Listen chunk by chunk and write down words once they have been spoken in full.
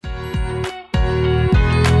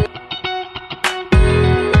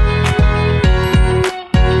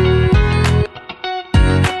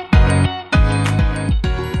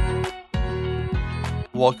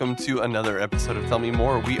Welcome to another episode of Tell Me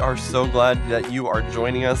More. We are so glad that you are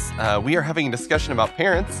joining us. We are having a discussion about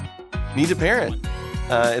parents need to parent.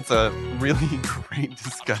 It's a really great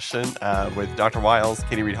discussion with Dr. Wiles,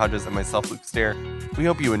 Katie Reed Hodges, and myself, Luke Stair. We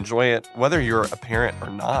hope you enjoy it, whether you're a parent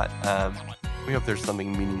or not. We hope there's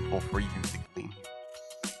something meaningful for you to glean here.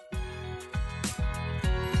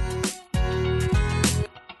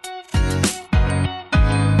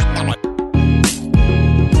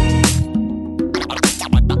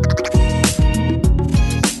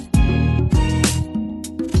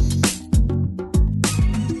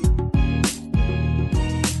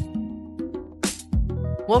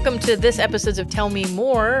 Welcome to this episode of Tell Me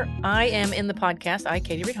More. I,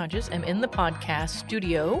 Katie Reed Hodges, am in the podcast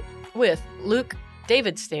studio with Luke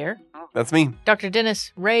David Stair. That's me. Dr.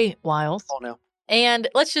 Dennis Ray Wiles. Oh, no. And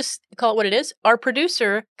let's just call it what it is. Our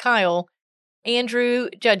producer, Kyle Andrew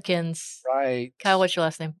Judkins. Right. Kyle, what's your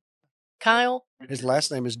last name? Kyle? His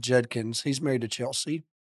last name is Judkins. He's married to Chelsea.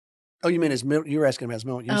 Oh, you mean his middle? You were asking him his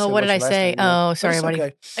middle. Oh, what did I say? Oh, sorry, buddy.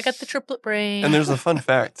 Okay. I got the triplet brain. And there's a fun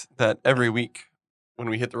fact that every week when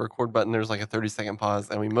we hit the record button, there's like a 30-second pause,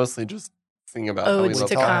 and we mostly just sing about how we it's love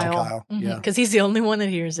to Kyle. Kyle. Yeah. Because he's the only one that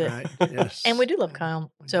hears it. Right. Yes. And we do love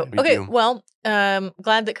Kyle. So, We okay, do. well,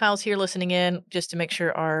 glad that Kyle's here listening in just to make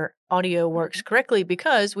sure our audio works correctly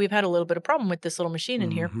because we've had a little bit of problem with this little machine in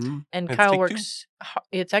here. Mhm. And It's Kyle take works,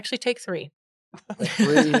 it's actually take three.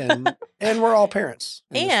 Three, and we're all parents.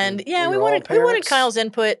 in this And room. yeah, we are all wanted parents. Kyle's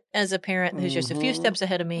input as a parent who's just a few Mhm. steps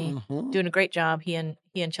ahead of me, Mhm. doing a great job, he and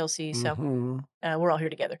Chelsea. So Mhm. we're all here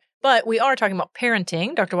together. But we are talking about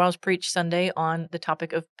parenting. Dr. Wiles preached Sunday on the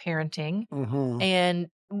topic of parenting. Mhm. And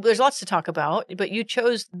there's lots to talk about, but you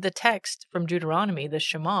chose the text from Deuteronomy, the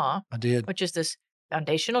Shema, I did. which is this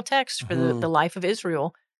foundational text for Mhm. the life of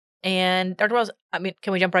Israel. And Dr. Wells, I mean,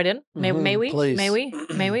 can we jump right in? May we? Please. May we?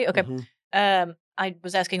 May we? Okay. Mhm. I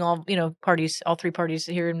was asking all three parties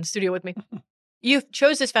here in the studio with me. You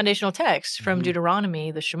chose this foundational text from Mhm.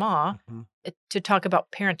 Deuteronomy, the Shema, Mhm. to talk about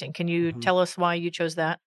parenting. Can you Mhm. tell us why you chose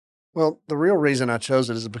that? Well, the real reason I chose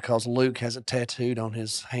it is because Luke has it tattooed on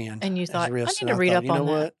his hand. And you his thought, I wrist, need and to read thought, up you know on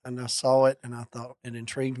that. what? And I saw it, and I thought it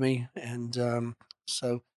intrigued me, and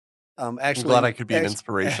so actually, I'm glad I could be an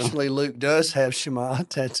inspiration. Actually, Luke does have Shema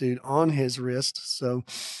tattooed on his wrist, so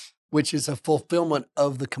which is a fulfillment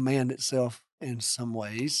of the command itself in some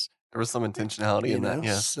ways. There was some intentionality in that,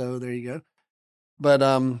 yes. So there you go. But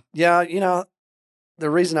yeah, the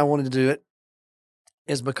reason I wanted to do it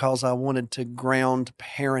is because I wanted to ground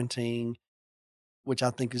parenting, which I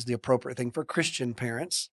think is the appropriate thing for Christian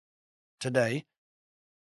parents today.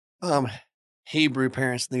 Hebrew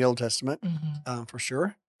parents in the Old Testament, for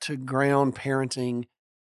sure, to ground parenting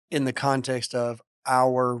in the context of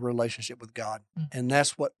our relationship with God. And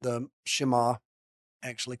that's what the Shema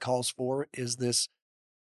actually calls for, is this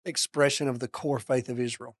expression of the core faith of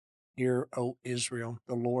Israel. Hear, O Israel,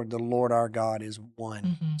 the Lord our God is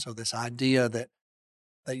one. So this idea that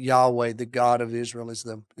Yahweh, the God of Israel, is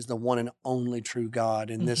the one and only true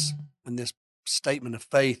God. And this statement of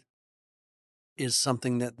faith is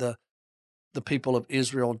something that the people of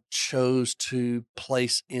Israel chose to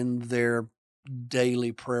place in their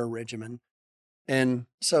daily prayer regimen. And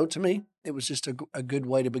so to me, it was just a good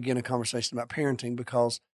way to begin a conversation about parenting,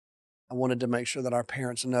 because I wanted to make sure that our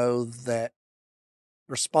parents know that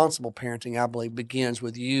responsible parenting, I believe, begins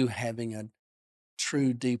with you having a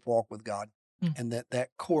true, deep walk with God. And that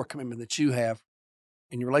core commitment that you have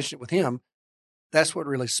in your relationship with Him, that's what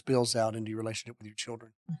really spills out into your relationship with your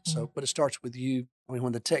children. So, but it starts with you. I mean,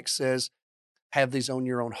 when the text says, have these on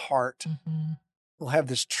your own heart, we'll have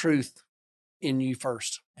this truth in you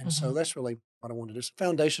first. And so that's really what I wanted to do. It's a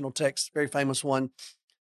foundational text, very famous one.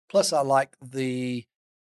 Plus, I like the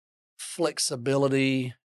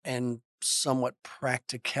flexibility and somewhat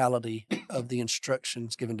practicality of the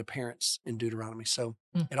instructions given to parents in Deuteronomy. So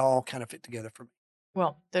it all kind of fit together for me.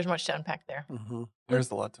 Well, there's much to unpack there.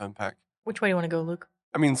 There's a lot to unpack. Which way do you want to go, Luke?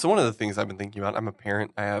 I mean, so one of the things I've been thinking about, I'm a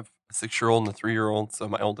parent. I have a 6-year-old and a 3-year-old. So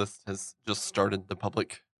my oldest has just started the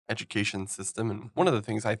public education system. And one of the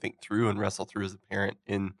things I think through and wrestle through as a parent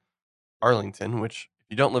in Arlington, which if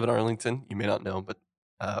you don't live in Arlington, you may not know, but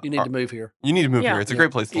You need to move here you need to move Yeah. here. It's a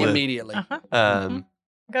great place to live. immediately. I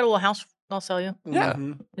got a little house I'll sell you. Yeah.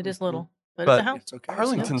 It is little, but But it's a house. It's okay.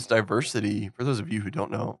 Arlington's diversity, for those of you who don't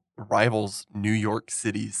know, rivals New York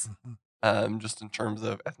City's, just in terms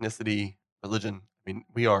of ethnicity, religion. I mean,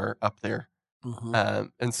 we are up there.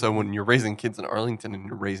 And so when you're raising kids in Arlington and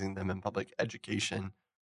you're raising them in public education,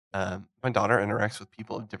 my daughter interacts with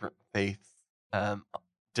people of different faiths,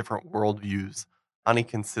 different worldviews on a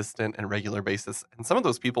consistent and regular basis. And some of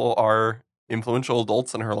those people are influential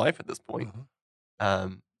adults in her life at this point.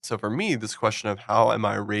 So for me, this question of how am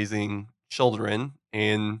I raising children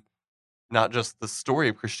in not just the story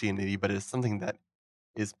of Christianity, but it's something that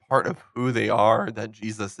is part of who they are, that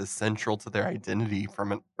Jesus is central to their identity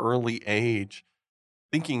from an early age.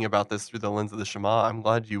 Thinking about this through the lens of the Shema, I'm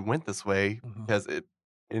glad you went this way because it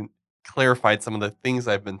clarified some of the things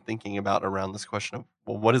I've been thinking about around this question of,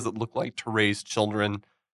 well, what does it look like to raise children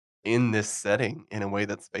in this setting in a way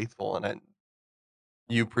that's faithful? And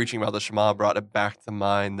you preaching about the Shema brought it back to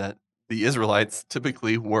mind that the Israelites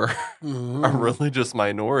typically were a religious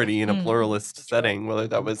minority in a pluralist setting, whether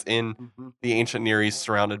that was in the ancient Near East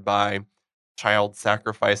surrounded by child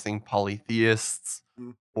sacrificing polytheists,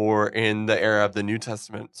 or in the era of the New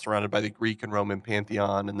Testament surrounded by the Greek and Roman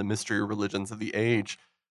pantheon and the mystery religions of the age.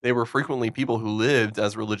 They were frequently people who lived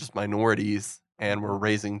as religious minorities and were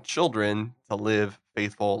raising children to live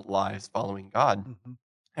faithful lives following God.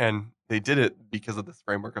 And they did it because of this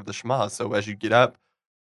framework of the Shema. So as you get up,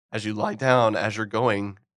 as you lie down, as you're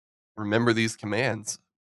going, remember these commands.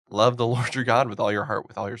 Love the Lord your God with all your heart,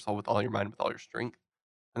 with all your soul, with all your mind, with all your strength.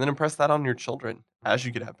 And then impress that on your children as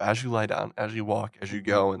you get up, as you lie down, as you walk, as you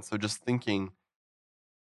go. And so just thinking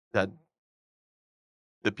that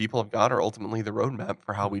the people of God are ultimately the roadmap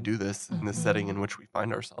for how we do this in the setting in which we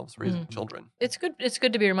find ourselves raising children. It's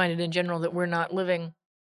good to be reminded in general that we're not living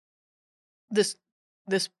this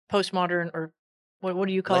postmodern, or what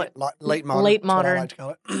do you call it? Late modern. Late modern. Like to call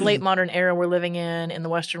it. Late modern era we're living in the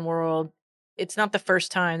Western world. It's not the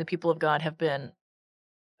first time the people of God have been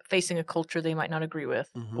facing a culture they might not agree with,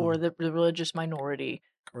 or the religious minority,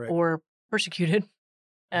 or persecuted.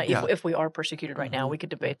 If we are persecuted right now, we could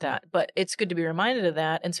debate that. But it's good to be reminded of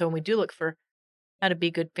that. And so when we do look for how to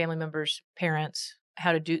be good family members, parents,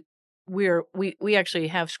 how to do, we actually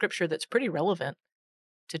have scripture that's pretty relevant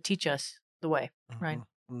to teach us the way, right?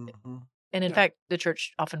 And in fact, the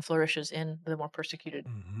church often flourishes in the more persecuted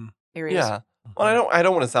areas. Yeah. Well, I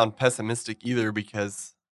don't want to sound pessimistic either,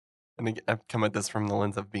 because I think I've come at this from the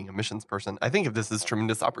lens of being a missions person. I think if this is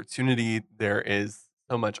tremendous opportunity, there is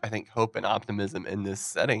so much, I think, hope and optimism in this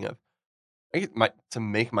setting of to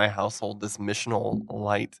make my household this missional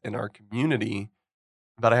light in our community,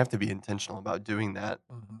 but I have to be intentional about doing that.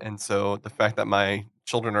 And so the fact that my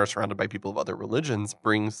children are surrounded by people of other religions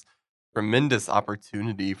brings tremendous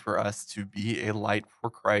opportunity for us to be a light for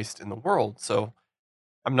Christ in the world. So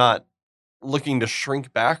I'm not looking to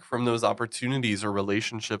shrink back from those opportunities or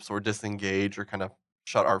relationships or disengage or kind of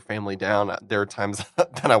shut our family down. There are times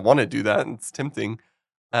that I want to do that, and it's tempting.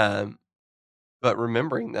 But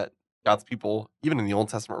remembering that God's people, even in the Old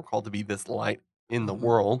Testament, were called to be this light in the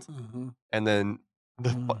world. And then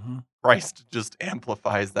Christ just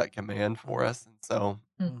amplifies that command for us. And so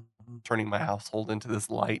turning my household into this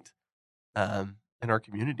light in our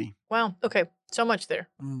community. Wow. Okay. So much there.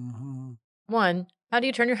 One, how do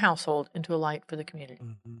you turn your household into a light for the community?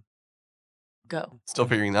 Go. Still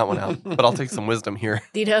figuring that one out, but I'll take some wisdom here.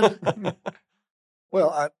 Dito?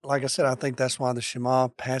 Well, like I said, I think that's why the Shema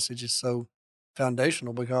passage is so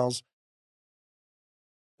foundational, because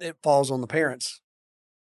it falls on the parents.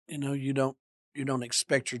 You don't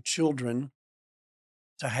expect your children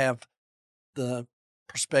to have the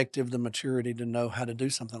perspective, the maturity to know how to do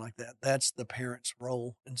something like that. That's the parents'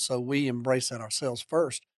 role. And so we embrace that ourselves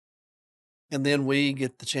first. And then we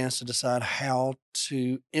get the chance to decide how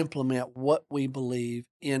to implement what we believe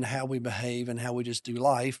in how we behave and how we just do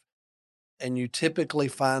life. And you typically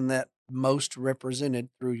find that most represented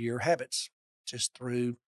through your habits, just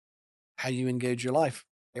through how you engage your life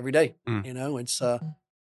every day. It's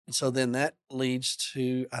and so then that leads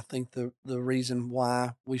to, I think, the reason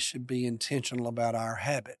why we should be intentional about our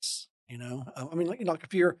habits. I mean, like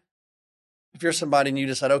if you're somebody and you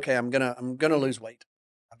decide, okay, I'm gonna lose weight.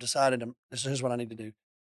 I've decided this is what I need to do.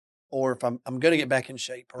 Or if I'm going to get back in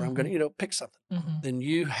shape, or I'm going to, pick something, then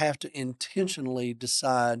you have to intentionally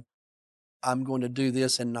decide, I'm going to do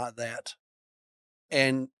this and not that.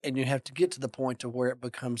 And you have to get to the point to where it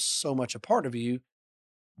becomes so much a part of you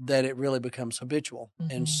that it really becomes habitual.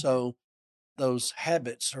 And so those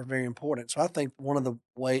habits are very important. So I think one of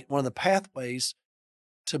the pathways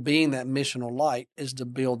to being that missional light is to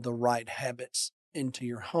build the right habits into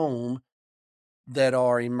your home that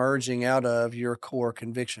are emerging out of your core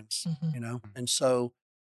convictions, And so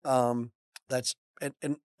that's,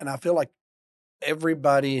 and I feel like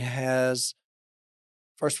everybody has,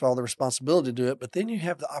 first of all, the responsibility to do it, but then you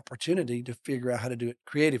have the opportunity to figure out how to do it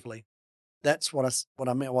creatively. That's what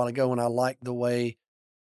I meant a while ago when I like the way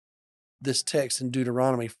this text in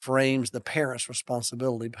Deuteronomy frames the parents'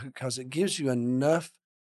 responsibility, because it gives you enough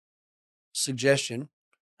suggestion,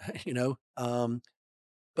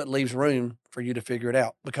 but leaves room for you to figure it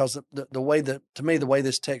out. Because the way that, to me, the way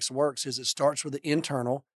this text works is it starts with the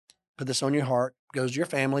internal, put this on your heart, goes to your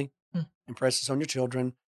family, impresses on your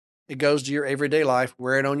children. It goes to your everyday life,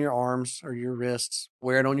 wear it on your arms or your wrists,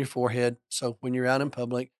 wear it on your forehead. So when you're out in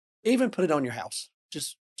public, even put it on your house.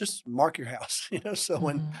 Just mark your house, so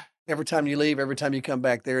when every time you leave, every time you come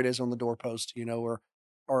back, there it is on the doorpost,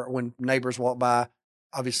 or when neighbors walk by,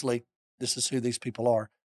 obviously this is who these people are.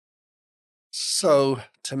 So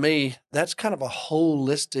to me, that's kind of a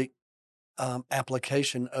holistic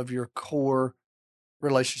application of your core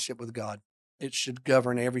relationship with God. It should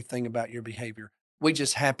govern everything about your behavior. We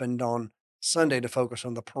just happened on Sunday to focus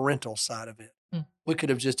on the parental side of it. We could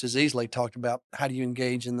have just as easily talked about how do you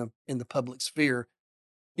engage in the public sphere,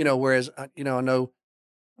 whereas, I know,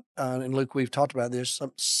 and Luke, we've talked about this.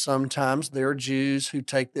 Sometimes there are Jews who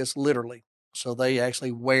take this literally. So they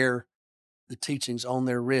actually wear the teachings on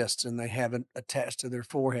their wrists and they have it attached to their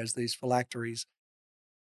foreheads, these phylacteries.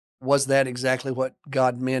 Was that exactly what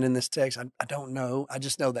God meant in this text? I don't know. I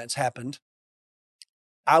just know that's happened.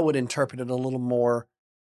 I would interpret it a little more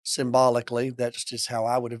symbolically. That's just how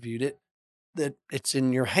I would have viewed it, that it's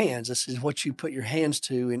in your hands. This is what you put your hands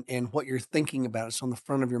to and what you're thinking about. It's on the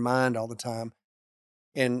front of your mind all the time.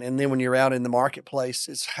 And then when you're out in the marketplace,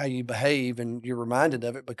 it's how you behave and you're reminded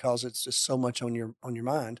of it because it's just so much on your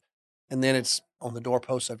mind. And then it's on the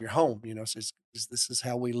doorposts of your home. So this is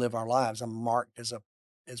how we live our lives. I'm marked as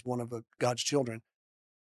one of God's children.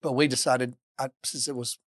 But we decided, since it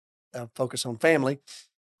was a focus on family,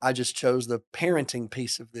 I just chose the parenting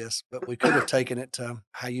piece of this. But we could have taken it to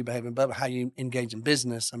how you behave in public, how you engage in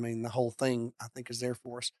business. I mean, the whole thing, I think, is there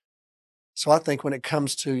for us. So I think when it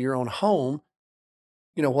comes to your own home,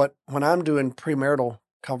 when I'm doing premarital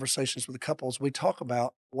conversations with the couples, we talk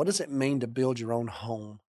about what does it mean to build your own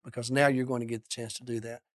home? Because now you're going to get the chance to do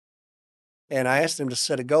that. And I asked them to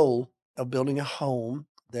set a goal of building a home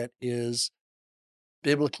that is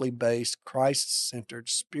biblically based, Christ-centered,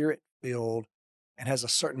 Spirit-filled, and has a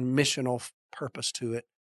certain missional purpose to it.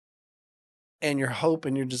 And your hope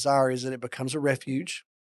and your desire is that it becomes a refuge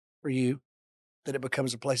for you, that it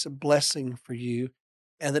becomes a place of blessing for you,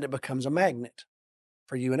 and that it becomes a magnet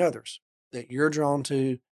for you and others that you're drawn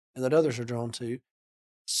to and that others are drawn to,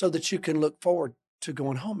 so that you can look forward to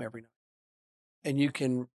going home every night. And you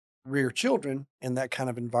can rear children in that kind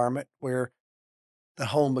of environment where the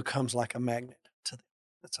home becomes like a magnet to them.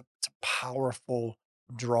 It's a powerful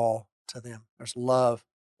draw to them. There's love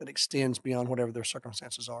that extends beyond whatever their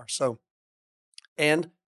circumstances are. So,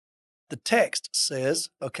 and the text says,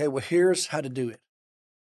 okay, well, here's how to do it.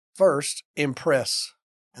 First, impress.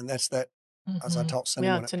 And that's that, as I taught Sunday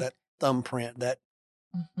morning, that thumbprint, that.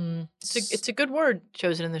 It's a good word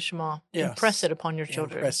chosen in the Shema. Yes. Impress it upon your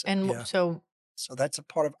children. So that's a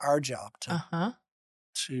part of our job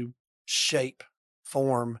to shape,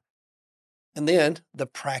 form, and then the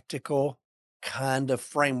practical kind of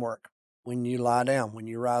framework when you lie down, when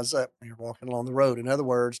you rise up, when you're walking along the road. In other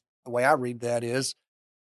words, the way I read that is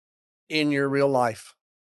in your real life,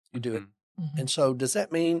 you do it. And so does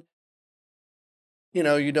that mean,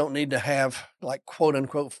 you don't need to have like quote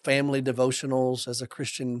unquote family devotionals as a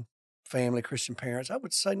Christian family, Christian parents? I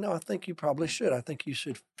would say, no, I think you probably should. I think you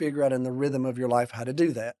should figure out in the rhythm of your life how to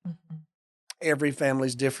do that. Every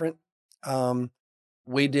family's different.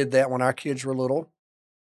 We did that when our kids were little.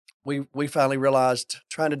 We finally realized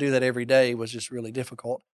trying to do that every day was just really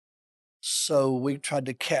difficult. So we tried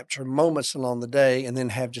to capture moments along the day and then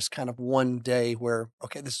have just kind of one day where,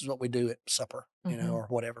 okay, this is what we do at supper, or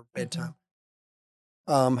whatever, bedtime.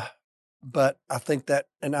 But I think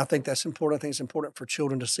that's important. I think it's important for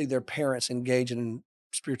children to see their parents engaging in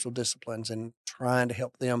spiritual disciplines and trying to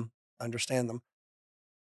help them understand them.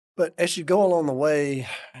 But as you go along the way,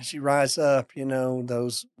 as you rise up,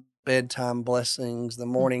 those bedtime blessings, the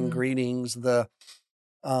morning greetings, the,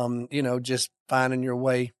 just finding your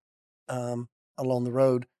way along the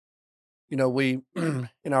road. We,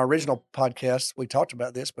 in our original podcast, we talked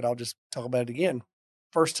about this, but I'll just talk about it again.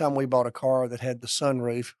 First time we bought a car that had the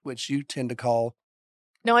sunroof, which you tend to call.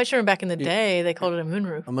 No, I remember back in the day, they called it a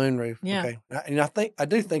moonroof. A moonroof. Yeah. Okay. And I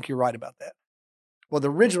do think you're right about that. Well,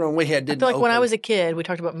 the original one we had didn't I feel like open. when I was a kid, we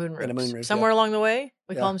talked about moonroofs. And a moonroof, somewhere along the way,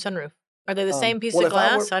 we call them sunroof. Are they the same piece of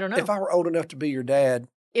glass? I don't know. If I were old enough to be your dad.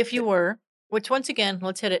 If you were, which once again,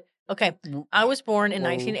 let's hit it. Okay. I was born in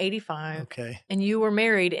 1985. Okay. And you were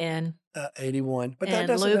married in 81. But that and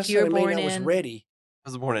doesn't Luke, necessarily you were born mean I was ready. I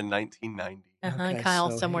was born in 1990. Okay,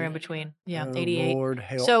 Kyle, somewhere in between. Yeah, 88. Lord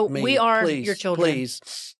help so me. we are please, your children.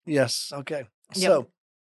 Please. Yes. Okay. Yep. So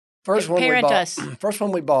first one Parent we bought. us. First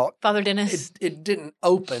one we bought. Father Dennis. It didn't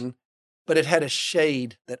open, but it had a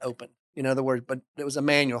shade that opened. In other words, but it was a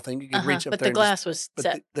manual thing. You could reach up but there. The glass was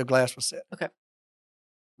set. The glass was set. Okay.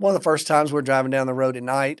 One of the first times we're driving down the road at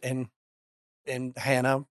night, and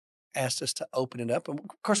Hannah asked us to open it up. And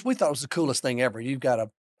of course, we thought it was the coolest thing ever. You've got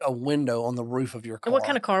a window on the roof of your car. And what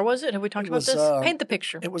kind of car was it? Have we talked about this? Paint the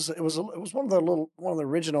picture. It was one of the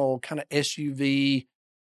original kind of SUV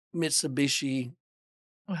Mitsubishi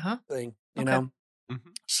thing, you know. Mm-hmm.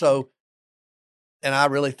 So, and I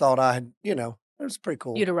really thought I had, it was pretty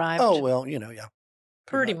cool. You'd arrived. Oh well, yeah.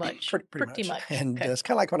 Pretty much. And it's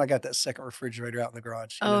kind of like when I got that second refrigerator out in the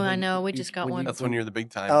garage. I know. We just got one. That's when you're the big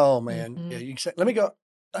time. Oh man, yeah. You say, let me go.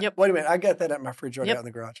 Yep. Wait a minute. I got that at my refrigerator out in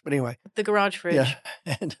the garage. But anyway. The garage fridge. Yeah.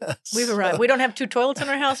 And, we've arrived. We don't have 2 toilets in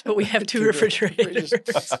our house, but we have 2 refrigerators.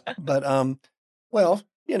 But, well,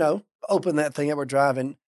 open that thing up. We're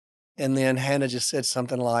driving. And then Hannah just said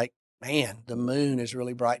something like, man, the moon is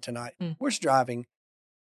really bright tonight. Where's driving?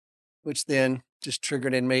 Which then just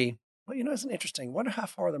triggered in me. Well, isn't it interesting? I wonder how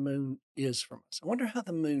far the moon is from us. I wonder how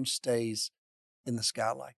the moon stays in the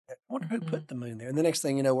sky like that. I wonder who put the moon there. And the next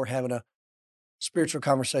thing you know, we're having a spiritual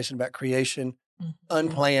conversation about creation,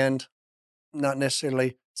 unplanned, not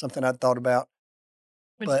necessarily something I'd thought about.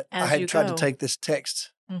 But I had tried to take this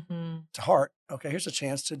text to heart. Okay, here's a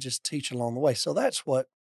chance to just teach along the way. So that's what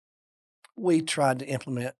we tried to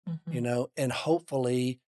implement, and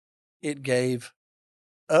hopefully it gave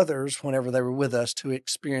others, whenever they were with us, to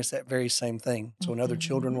experience that very same thing. So when other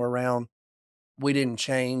children were around, we didn't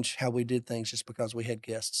change how we did things just because we had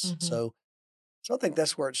guests. So I think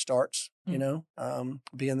that's where it starts, being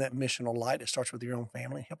that missional light. It starts with your own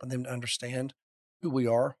family, helping them to understand who we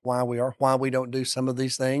are, why we don't do some of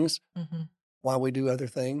these things, why we do other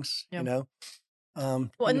things, Well,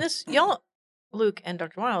 and this, y'all, Luke and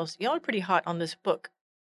Dr. Wiles, y'all are pretty hot on this book.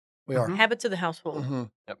 We are. Habits of the Household.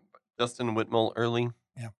 Yep. Justin Whitmore Early.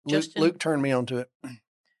 Yeah. Luke turned me on to it.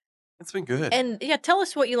 It's been good. And tell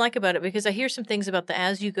us what you like about it, because I hear some things about the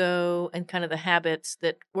as you go and kind of the habits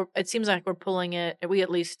that it seems like we're pulling it.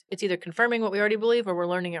 It's either confirming what we already believe or we're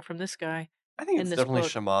learning it from this guy. I think it's definitely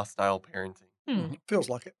Shema style parenting. Feels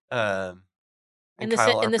like it. And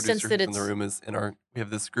Kyle, our producer who's in the room, we have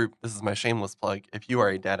this group. This is my shameless plug. If you are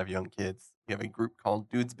a dad of young kids, we have a group called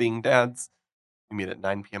Dudes Being Dads. We meet at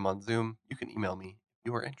 9 p.m. on Zoom. You can email me if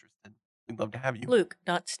you are interested. We'd love to have you.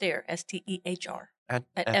 Luke.Stehr, STEHR. At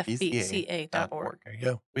FBCA.org. There you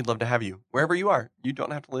go. We'd love to have you wherever you are. You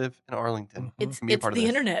don't have to live in Arlington. It's the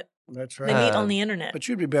internet. That's right. They meet on the internet. But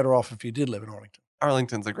you'd be better off if you did live in Arlington.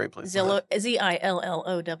 Arlington's a great place. ZILLOW.com.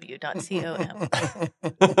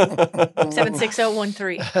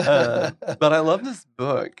 76013. But I love this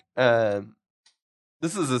book.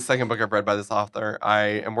 This is the second book I've read by this author. I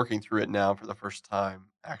am working through it now for the first time,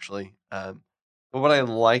 actually. But what I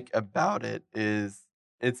like about it is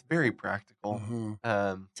it's very practical.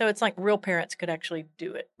 So it's like real parents could actually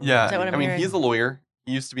do it. Yeah. Is that what I'm hearing? He's a lawyer.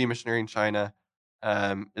 He used to be a missionary in China.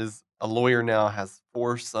 Is a lawyer now, has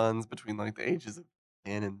 4 sons between like the ages of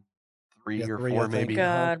 10 and 3 or 4 maybe.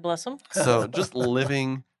 God bless him. So just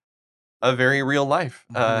living a very real life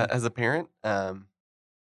as a parent. And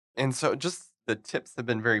so just the tips have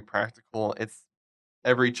been very practical.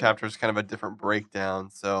 Every chapter is kind of a different breakdown.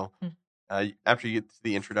 So after you get to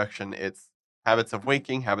the introduction, it's habits of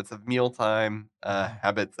waking, habits of mealtime,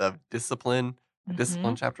 habits of discipline. The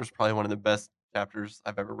discipline chapter is probably one of the best chapters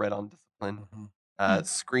I've ever read on discipline.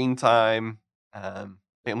 Screen time,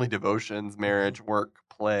 family devotions, marriage, work,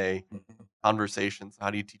 play, conversations.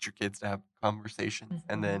 How do you teach your kids to have conversations?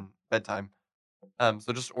 And then bedtime.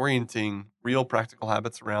 So just orienting real practical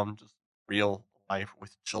habits around just real life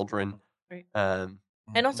with children. Right.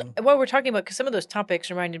 And also, what we're talking about, because some of those topics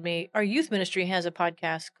reminded me, our youth ministry has a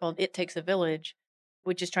podcast called It Takes a Village,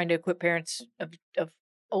 which is trying to equip parents of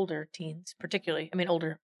older teens, particularly. I mean,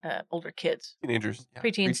 older kids. Teenagers. Yeah.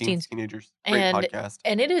 Preteens, teens. Teenagers. Great podcast.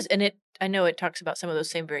 And I know it talks about some of those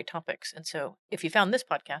same very topics. And so if you found this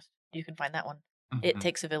podcast, you can find that one. It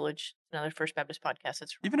Takes a Village, another First Baptist podcast.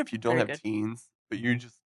 It's even if you don't have teens, but you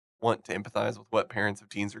just want to empathize with what parents of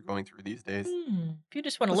teens are going through these days. If you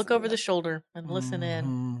just want to look over the shoulder and listen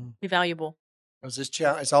in, be valuable. Was this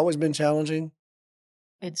it's always been challenging?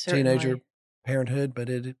 It's teenager parenthood, but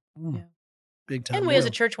big time. And we as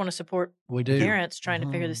a church want to support parents trying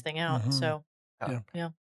to figure this thing out. So, yeah.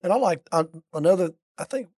 And I like I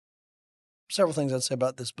think several things I'd say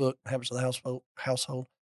about this book, Habits of the Household.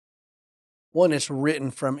 One, it's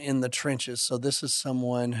written from in the trenches. So this is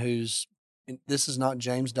someone this is not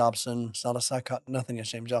James Dobson. It's not nothing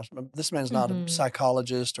against James Dobson. But this man's not a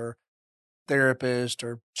psychologist or therapist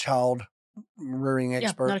or child rearing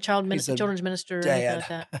expert. Not a children's minister or anything like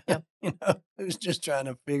that. Yeah. Who's just trying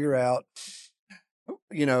to figure out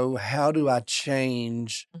how do I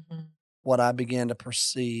change what I began to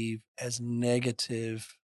perceive as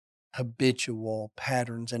negative, habitual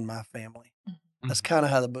patterns in my family? That's kind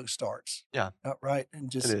of how the book starts. Yeah. Right. And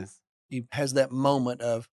It just, is. he has that moment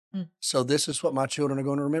of, so this is what my children are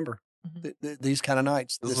going to remember. These kind of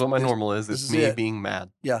nights. This is what my normal is. It's me being mad.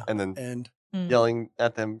 Yeah. And then yelling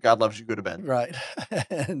at them, God loves you, go to bed. Right.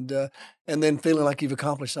 and then feeling like you've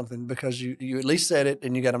accomplished something because you at least said it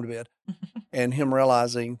and you got them to bed. And him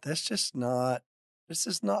realizing this is not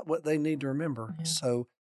what they need to remember. Yeah. So,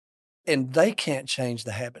 and they can't change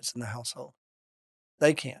the habits in the household.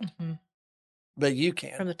 They can't. But you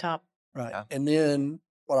can. From the top. Right. Yeah. And then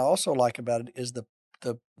what I also like about it is the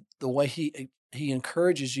way he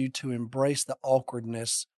encourages you to embrace the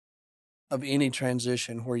awkwardness of any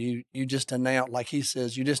transition where you just announce, like he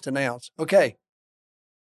says, you just announce, okay,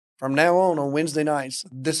 from now on Wednesday nights,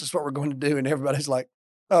 this is what we're going to do. And everybody's like,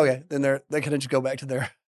 okay, then they can just go back to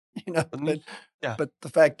their, but the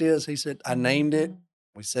fact is, he said, I named it,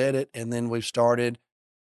 we said it, and then we've started,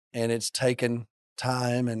 and it's taken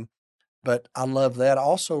time. But I love that. I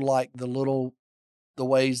also like the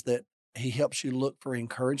ways that he helps you look for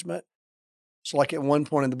encouragement. So like at one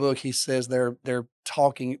point in the book, he says they're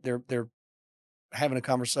talking, they're having a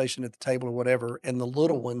conversation at the table or whatever. And the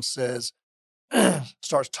little one says,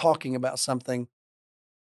 starts talking about something.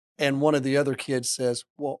 And one of the other kids says,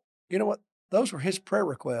 well, you know what? Those were his prayer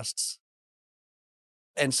requests.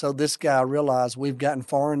 And so this guy realized we've gotten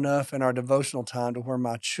far enough in our devotional time to where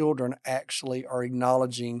my children actually are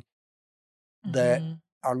acknowledging that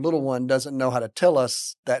our little one doesn't know how to tell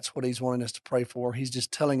us that's what he's wanting us to pray for. He's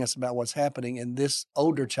just telling us about what's happening. And this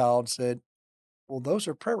older child said, well, those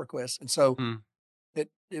are prayer requests. And so it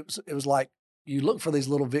was like you look for these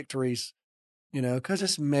little victories, because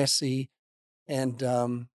it's messy. And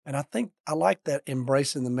I think I like that,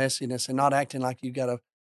 embracing the messiness and not acting like you got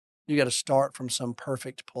to start from some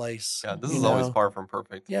perfect place. Yeah, this is always far from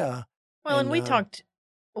perfect. Yeah. Well, and we talked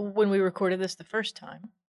when we recorded this the first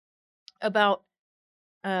time about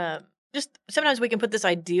just sometimes we can put this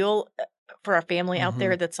ideal for our family out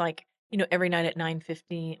there that's like, every night at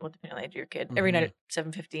 9:15, well, depending on the age of your kid, every night at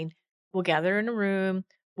 7:15, we'll gather in a room,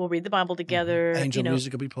 we'll read the Bible together. Angel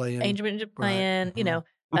music will be playing. Angel music playing,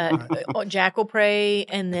 Jack will pray,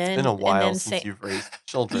 and then it's been a while since you've raised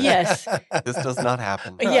children. Yes, this does not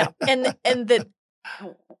happen. Yeah, and that,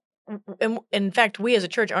 in fact, we as a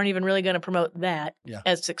church aren't even really going to promote that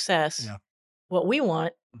as success. Yeah. What we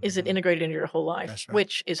want is it integrated into your whole life,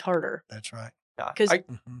 which is harder. That's right. Yeah, I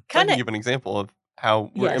can give an example of how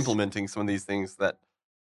we're implementing some of these things that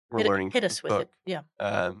we're learning. Hit us with it. Yeah.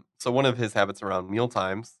 So one of his habits around meal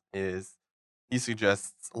times is he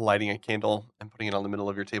suggests lighting a candle and putting it on the middle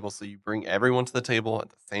of your table, so you bring everyone to the table at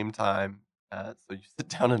the same time. So you sit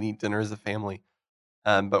down and eat dinner as a family.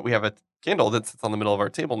 But we have a candle that sits on the middle of our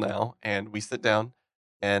table now, and we sit down,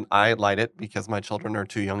 and I light it because my children are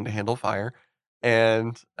too young to handle fire.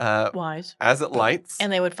 And wise, as it lights,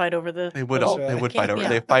 and they would fight over the. They would fight over. Yeah.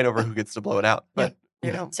 They fight over who gets to blow it out. But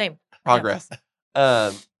same progress.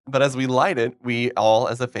 Yeah. But as we light it, we all,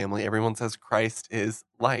 as a family, everyone says Christ is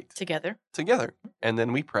light together, and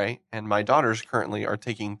then we pray. And my daughters currently are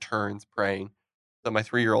taking turns praying. So my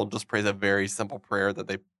 3-year-old just prays a very simple prayer that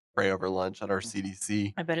they pray over lunch at our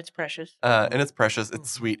CDC. I bet it's precious. And it's precious. It's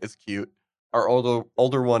sweet. It's cute. Our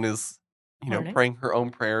older one is, praying her own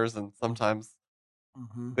prayers, and sometimes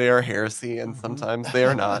they are heresy, and sometimes they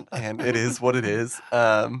are not, and it is what it is.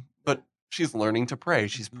 But she's learning to pray.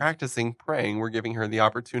 She's practicing praying. We're giving her the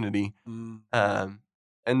opportunity. And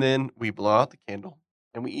then we blow out the candle,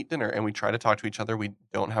 and we eat dinner, and we try to talk to each other. We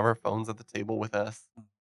don't have our phones at the table with us,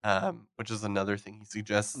 which is another thing he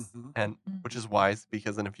suggests, and which is wise,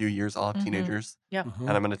 because in a few years I'll have teenagers, and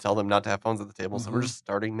I'm going to tell them not to have phones at the table. So we're just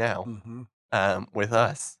starting now with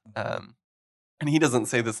us. And he doesn't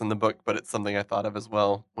say this in the book, but it's something I thought of as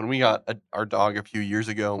well. When we got our dog a few years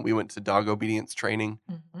ago, we went to dog obedience training.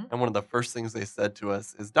 And one of the first things they said to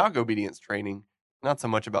us is dog obedience training, not so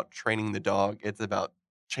much about training the dog, it's about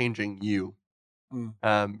changing you.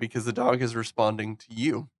 Because the dog is responding to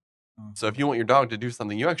you. So if you want your dog to do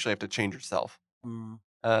something, you actually have to change yourself. No,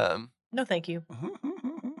 thank you.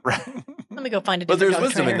 Right. Let me go find a different But there's dog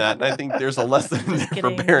wisdom trainer. in that, and I think there's a lesson in there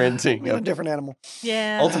for parenting. A different animal.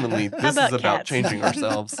 Yeah. Ultimately, this is about changing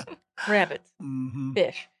ourselves. Rabbits,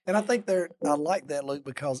 fish. And I think I like that, Luke,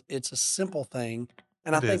 because it's a simple thing.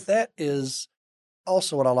 And I think that is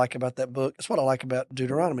also what I like about that book. It's what I like about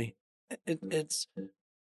Deuteronomy. It's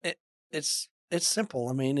simple.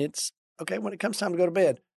 I mean, it's okay when it comes time to go to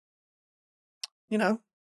bed.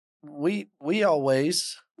 We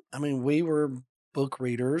always, we were book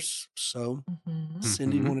readers. So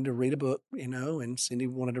Cindy wanted to read a book, and Cindy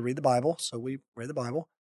wanted to read the Bible. So we read the Bible.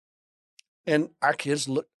 And our kids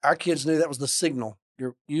knew that was the signal.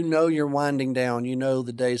 You're winding down.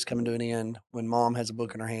 The day's coming to an end when mom has a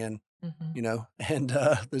book in her hand, and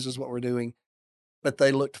this is what we're doing. But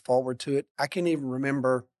they looked forward to it. I can't even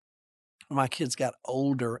remember when my kids got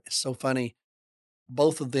older. It's so funny.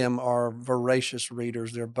 Both of them are voracious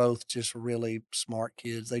readers. They're both just really smart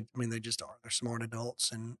kids. They just are. They're smart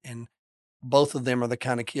adults, and both of them are the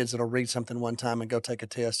kind of kids that'll read something one time and go take a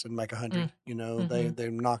test and make 100. They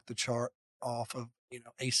knock the chart off of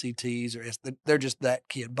ACTs or they're just that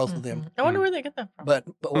kid. Both of them. I wonder where they get that from. But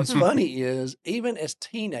what's funny is even as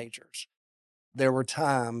teenagers, there were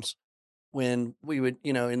times when we would,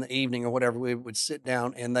 in the evening or whatever, we would sit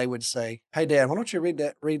down and they would say, "Hey, Dad, why don't you read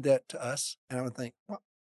that to us?" And I would think, well,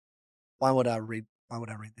 why would I read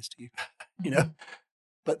this to you?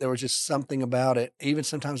 But there was just something about it. Even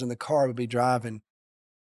sometimes in the car, we'd be driving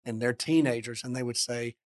and they're teenagers and they would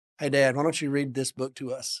say, "Hey, Dad, why don't you read this book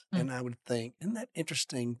to us?" And I would think, isn't that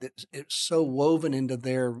interesting that it's so woven into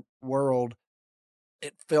their world?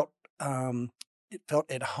 It felt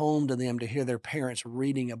at home to them to hear their parents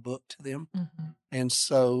reading a book to them. And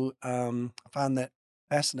so I find that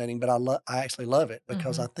fascinating, but I actually love it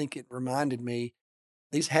because I think it reminded me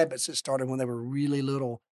these habits that started when they were really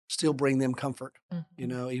little still bring them comfort,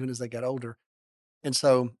 even as they got older. And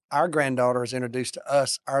so our granddaughter has introduced to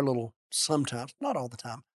us our little, sometimes, not all the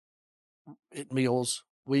time, at meals,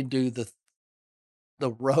 we do the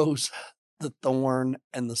rose, the thorn,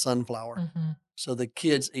 and the sunflower. So the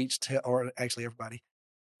kids each tell, or actually everybody,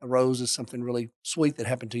 a rose is something really sweet that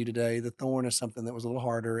happened to you today. The thorn is something that was a little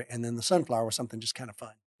harder. And then the sunflower was something just kind of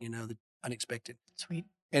fun, the unexpected. Sweet.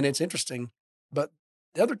 And it's interesting. But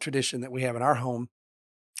the other tradition that we have in our home,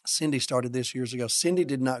 Cindy started this years ago. Cindy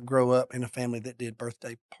did not grow up in a family that did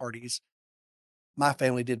birthday parties. My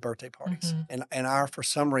family did birthday parties. And for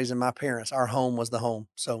some reason, my parents, our home was the home.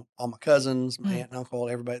 So all my cousins, my aunt and uncle,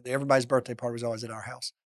 everybody's birthday party was always at our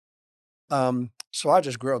house. So I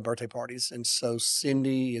just grew up with birthday parties. And so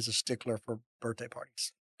Cindy is a stickler for birthday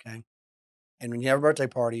parties. Okay. And when you have a birthday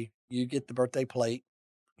party, you get the birthday plate.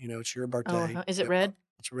 It's your birthday. Oh, is it red?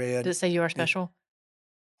 It's red. Does it say you are special?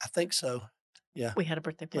 I think so. Yeah. We had a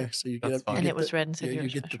birthday plate. Yeah, so you get and it was red and said you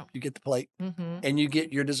get special. You get the plate and you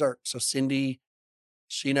get your dessert. So Cindy,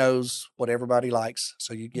 she knows what everybody likes.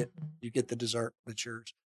 So you get the dessert that's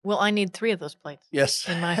yours. Well, I need 3 of those plates. Yes.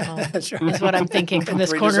 In my home. That's right. Is what I'm thinking from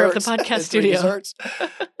this corner of the podcast studio.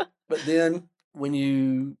 But then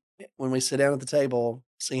when we sit down at the table,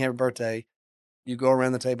 sing happy birthday, you go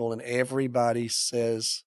around the table and everybody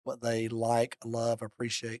says what they like, love,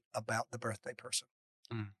 appreciate about the birthday person.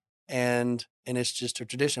 And it's just a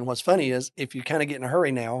tradition. What's funny is if you kind of get in a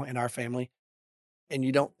hurry now in our family and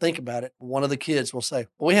you don't think about it, one of the kids will say,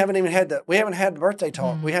 "Well, we haven't had the birthday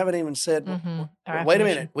talk. We haven't even said, wait a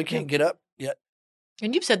minute, we can't get up yet."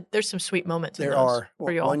 And you've said there's some sweet moments. There are.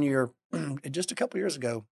 For y'all. One year, just a couple years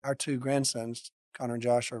ago, our 2 grandsons, Connor and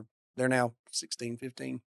Josh, they're now 16,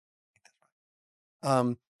 15.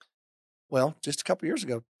 Well, just a couple years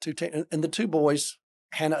ago, and the 2 boys,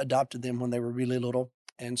 Hannah adopted them when they were really little.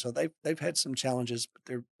 And so they've had some challenges, but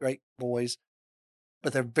they're great boys.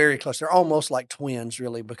 But they're very close. They're almost like twins,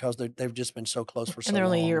 really, because they've just been so close for so long. And they're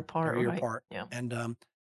only a year apart. They're a year apart. Yeah. And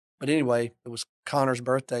but anyway, it was Connor's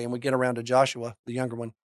birthday, and we get around to Joshua, the younger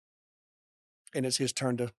one, and it's his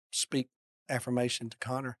turn to speak affirmation to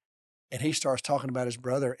Connor, and he starts talking about his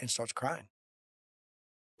brother and starts crying.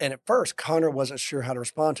 And at first, Connor wasn't sure how to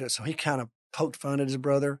respond to it, so he kind of poked fun at his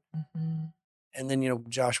brother. And then,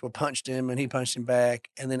 Joshua punched him and he punched him back.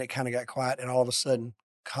 And then it kind of got quiet. And all of a sudden,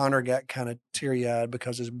 Connor got kind of teary-eyed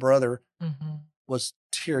because his brother was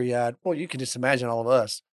teary-eyed. Well, you can just imagine all of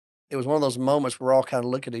us. It was one of those moments where we're all kind of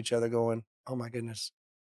looking at each other going, "Oh my goodness,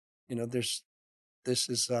 it's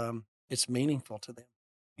meaningful to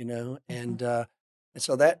them, And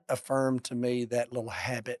so that affirmed to me that little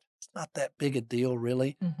habit. It's not that big a deal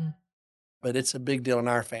really, but it's a big deal in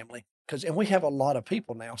our family. And we have a lot of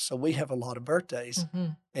people now, so we have a lot of birthdays.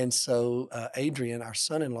 And so Adrian, our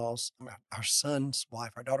son's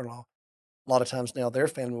wife, our daughter-in-law, a lot of times now their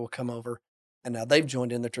family will come over, and now they've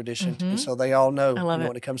joined in the tradition. And so they all know,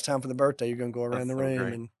 when it comes time for the birthday, you're going to go around the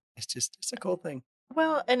room, and it's a cool thing.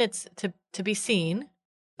 Well, and it's to be seen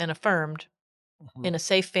and affirmed in a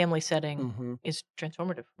safe family setting is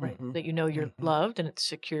transformative, right? That you're loved and it's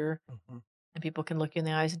secure, and people can look you in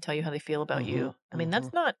the eyes and tell you how they feel about you. I mean,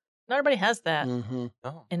 that's not everybody has that,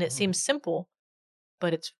 and it seems simple,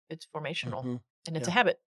 but it's formational, and it's a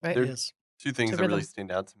habit, right? There's 2 things that really stand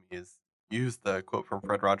out to me is you used the quote from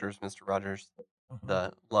Fred Rogers, Mr. Rogers,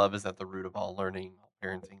 The love is at the root of all learning, all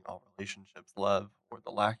parenting, all relationships, love or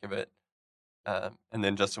the lack of it. And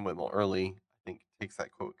then Justin Whitmore Early, I think, takes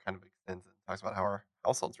that quote, kind of extends it, and talks about how our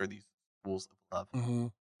households are these schools of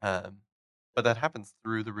love. But that happens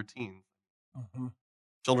through the routines.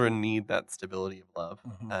 Children need that stability of love.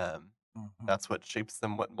 That's what shapes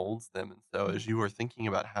them, what molds them. And so as you are thinking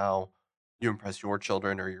about how you impress your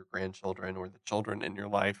children or your grandchildren or the children in your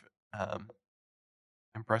life,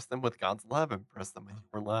 impress them with God's love, impress them with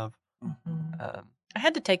your love. I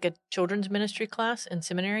had to take a children's ministry class in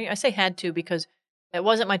seminary. I say had to because it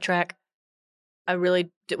wasn't my track. I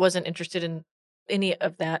really wasn't interested in any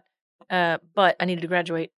of that, but I needed to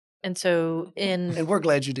graduate. And so And we're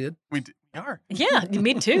glad you did. We are. Yeah,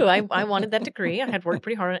 me too. I wanted that degree. I had worked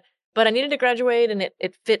pretty hard on it. But I needed to graduate, and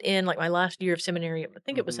it fit in like my last year of seminary. I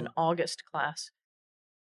think it was an August class,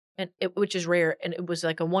 which is rare. And it was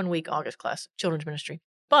like a 1 week August class, children's ministry.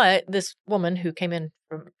 But this woman who came in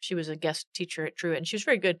she was a guest teacher at Truett, and she was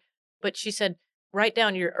very good. But she said, write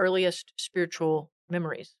down your earliest spiritual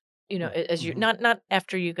memories. You know, as you not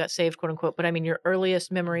after you got saved, quote unquote, but I mean your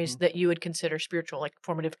earliest memories that you would consider spiritual, like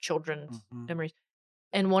formative children's memories.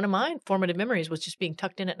 And one of my formative memories was just being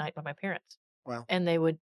tucked in at night by my parents. Wow. And they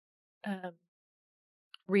would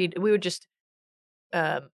read. We would just.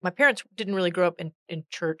 My parents didn't really grow up in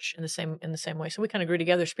church in the same way, so we kind of grew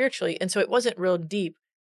together spiritually, and so it wasn't real deep.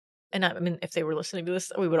 And I mean, if they were listening to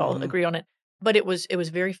this, we would all agree on it. But it was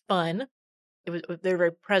very fun. They were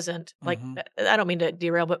very present. Like I don't mean to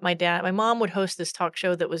derail, but my mom would host this talk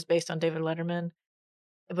show that was based on David Letterman,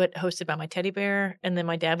 but hosted by my teddy bear, and then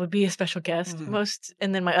my dad would be a special guest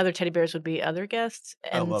and then my other teddy bears would be other guests,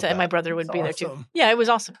 and my brother would be there too. Yeah, it was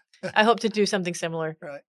awesome. I hope to do something similar,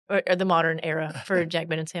 right? Or the modern era for Jack,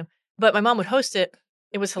 Ben, and Sam. But my mom would host it.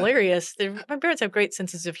 It was hilarious. My parents have great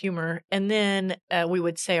senses of humor, and then we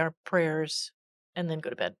would say our prayers and then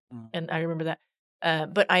go to bed. And I remember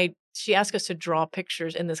that. But she asked us to draw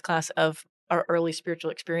pictures in this class of our early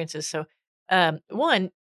spiritual experiences. So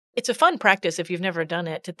one, it's a fun practice if you've never done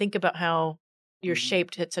it to think about how you're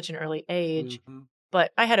shaped at such an early age.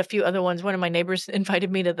 But I had a few other ones. One of my neighbors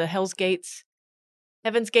invited me to the Heaven's Gates,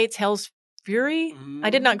 Hell's Fury. I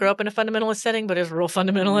did not grow up in a fundamentalist setting, but it was real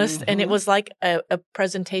fundamentalist. And it was like a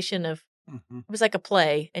presentation of, it was like a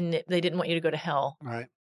play, and they didn't want you to go to hell. Right.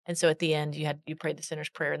 And so at the end, you prayed the sinner's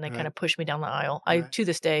prayer, and they kind of pushed me down the aisle. To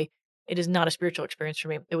this day, it is not a spiritual experience for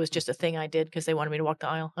me. It was just a thing I did because they wanted me to walk the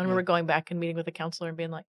aisle. I remember going back and meeting with a counselor and being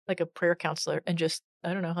like a prayer counselor, and just,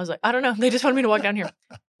 I don't know. I was like, I don't know. They just wanted me to walk down here.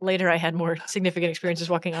 Later, I had more significant experiences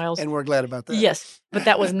walking aisles. And we're glad about that. Yes, but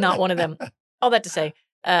that was not one of them. All that to say,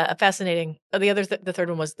 fascinating. The third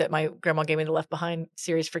one was that my grandma gave me the Left Behind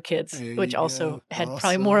series for kids, which also had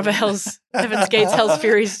probably more of a Heaven's Gates, Hell's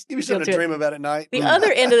Furies. Give me something to dream about at night. The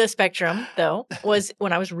other end of the spectrum, though, was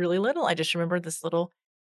when I was really little. I just remember this little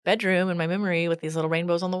bedroom in my memory with these little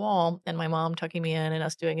rainbows on the wall, and my mom tucking me in and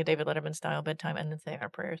us doing a David Letterman style bedtime and then saying our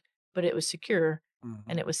prayers. But it was secure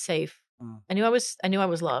and it was safe. I knew I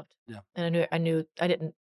was loved. Yeah. And I knew I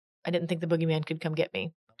didn't think the boogeyman could come get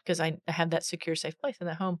me, because I had that secure, safe place in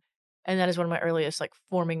that home. And that is one of my earliest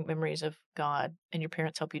forming memories of God, and your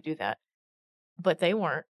parents help you do that. But they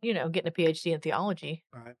weren't, getting a PhD in theology.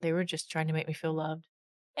 Right. They were just trying to make me feel loved,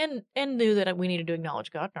 and knew that we needed to acknowledge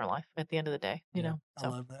God in our life at the end of the day, So I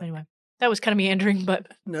love that. Anyway, that was kind of meandering, but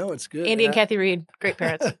no, it's good. Andy and Kathy Reed, great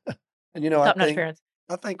parents. And top-notch parents.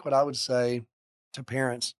 I think what I would say to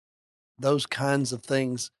parents, those kinds of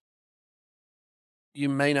things, you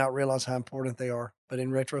may not realize how important they are, but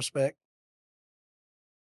in retrospect,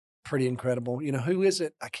 pretty incredible. Who is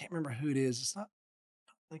it? I can't remember who it is. It's not,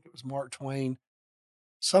 I think it was Mark Twain,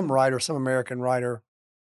 some American writer.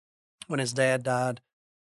 When his dad died,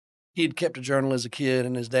 he'd kept a journal as a kid,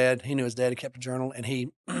 and he knew his dad had kept a journal, and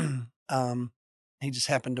he just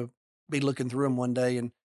happened to be looking through them one day,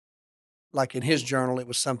 and like in his journal, it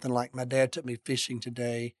was something like, my dad took me fishing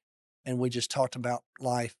today, and we just talked about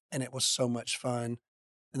life, and it was so much fun.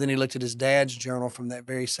 And then he looked at his dad's journal from that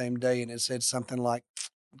very same day, and it said something like,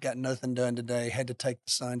 got nothing done today, had to take the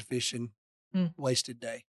son fishing, wasted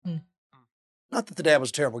day. Not that the dad was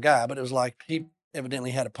a terrible guy, but it was like he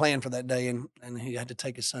evidently had a plan for that day, and he had to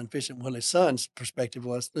take his son fishing. Well, his son's perspective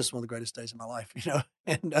was, this is one of the greatest days of my life,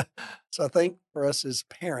 And so I think for us as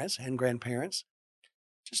parents and grandparents,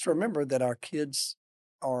 just remember that our kids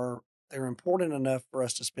they're important enough for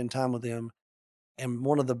us to spend time with them. And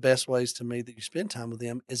one of the best ways to me that you spend time with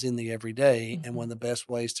them is in the everyday. And one of the best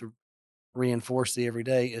ways to reinforce the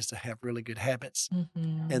everyday is to have really good habits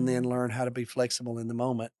and then learn how to be flexible in the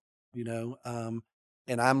moment,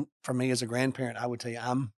 And for me as a grandparent, I would tell you,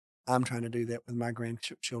 I'm I'm trying to do that with my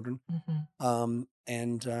grandchildren. And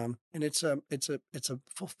it's a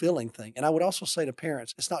fulfilling thing. And I would also say to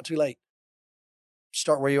parents, it's not too late.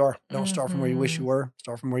 Start where you are. Don't start from where you wish you were.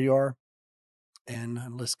 Start from where you are. And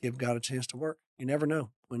let's give God a chance to work. You never know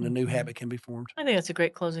when a new habit can be formed. I think that's a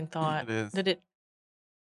great closing thought. It is.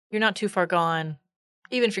 You're not too far gone,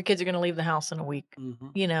 even if your kids are going to leave the house in a week, and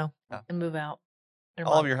move out.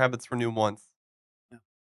 All of your habits renew once.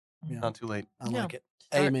 Yeah. Not too late. I like it.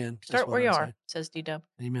 Amen. Start where you are, says D-Dub.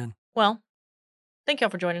 Amen. Well, thank y'all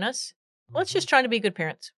for joining us. Let's just try to be good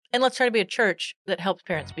parents. And let's try to be a church that helps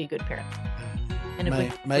parents be good parents. And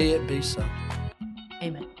may it be so.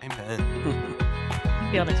 Amen. Amen.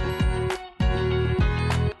 See y'all next week.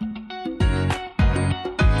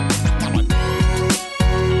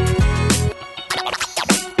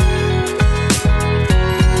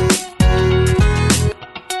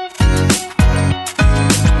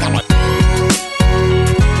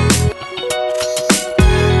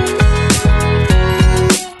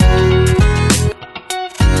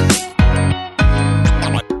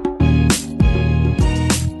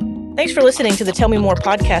 Thanks for listening to the Tell Me More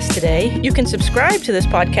podcast today. You can subscribe to this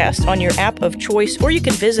podcast on your app of choice, or you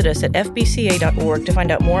can visit us at fbca.org to find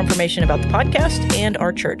out more information about the podcast and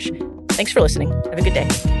our church. Thanks for listening. Have a good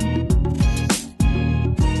day.